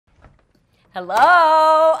Hello?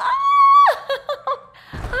 Ah!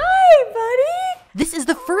 Hi, buddy. This is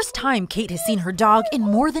the first time Kate has seen her dog in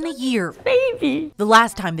more than a year. Baby. The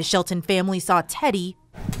last time the Shelton family saw Teddy,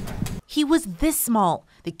 he was this small.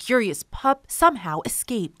 The curious pup somehow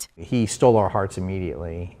escaped. He stole our hearts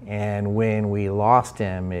immediately, and when we lost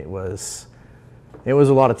him, it was a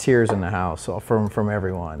lot of tears in the house from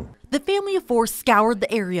everyone. The family of four scoured the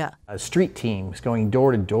area. Street teams going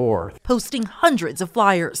door to door, posting hundreds of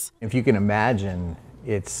flyers. If you can imagine,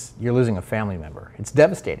 you're losing a family member. It's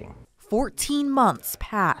devastating. 14 months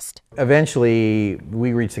passed. Eventually,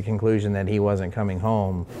 we reached the conclusion that he wasn't coming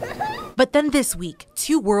home. But then this week,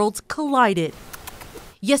 two worlds collided.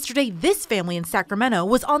 Yesterday, this family in Sacramento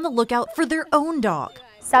was on the lookout for their own dog.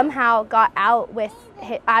 Somehow got out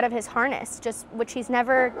of his harness, which he's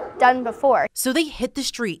never done before. So they hit the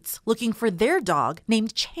streets looking for their dog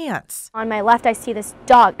named Chance. On my left, I see this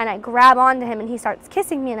dog, and I grab onto him, and he starts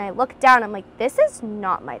kissing me, and I look down. I'm like, this is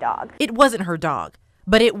not my dog. It wasn't her dog,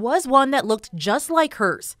 but it was one that looked just like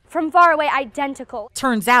hers. From far away, identical.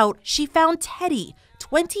 Turns out she found Teddy,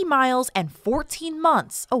 20 miles and 14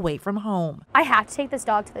 months away from home. I have to take this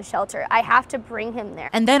dog to the shelter. I have to bring him there.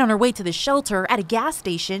 And then on her way to the shelter at a gas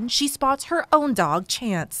station, she spots her own dog,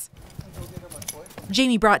 Chance.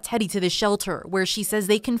 Jamie brought Teddy to the shelter, where she says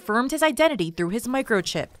they confirmed his identity through his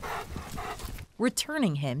microchip,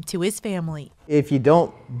 returning him to his family. If you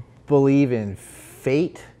don't believe in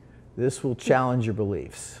fate, this will challenge your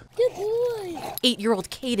beliefs. Good boy. 8-year-old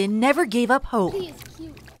Caden never gave up hope. He is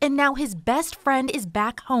cute. And now his best friend is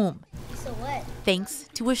back home. So what? Thanks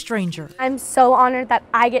to a stranger. I'm so honored that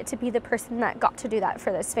I get to be the person that got to do that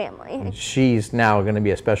for this family. She's now going to be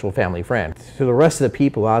a special family friend. To the rest of the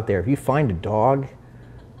people out there, if you find a dog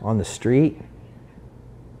on the street,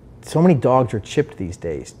 so many dogs are chipped these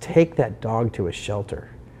days. Take that dog to a shelter.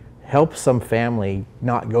 Help some family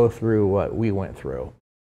not go through what we went through.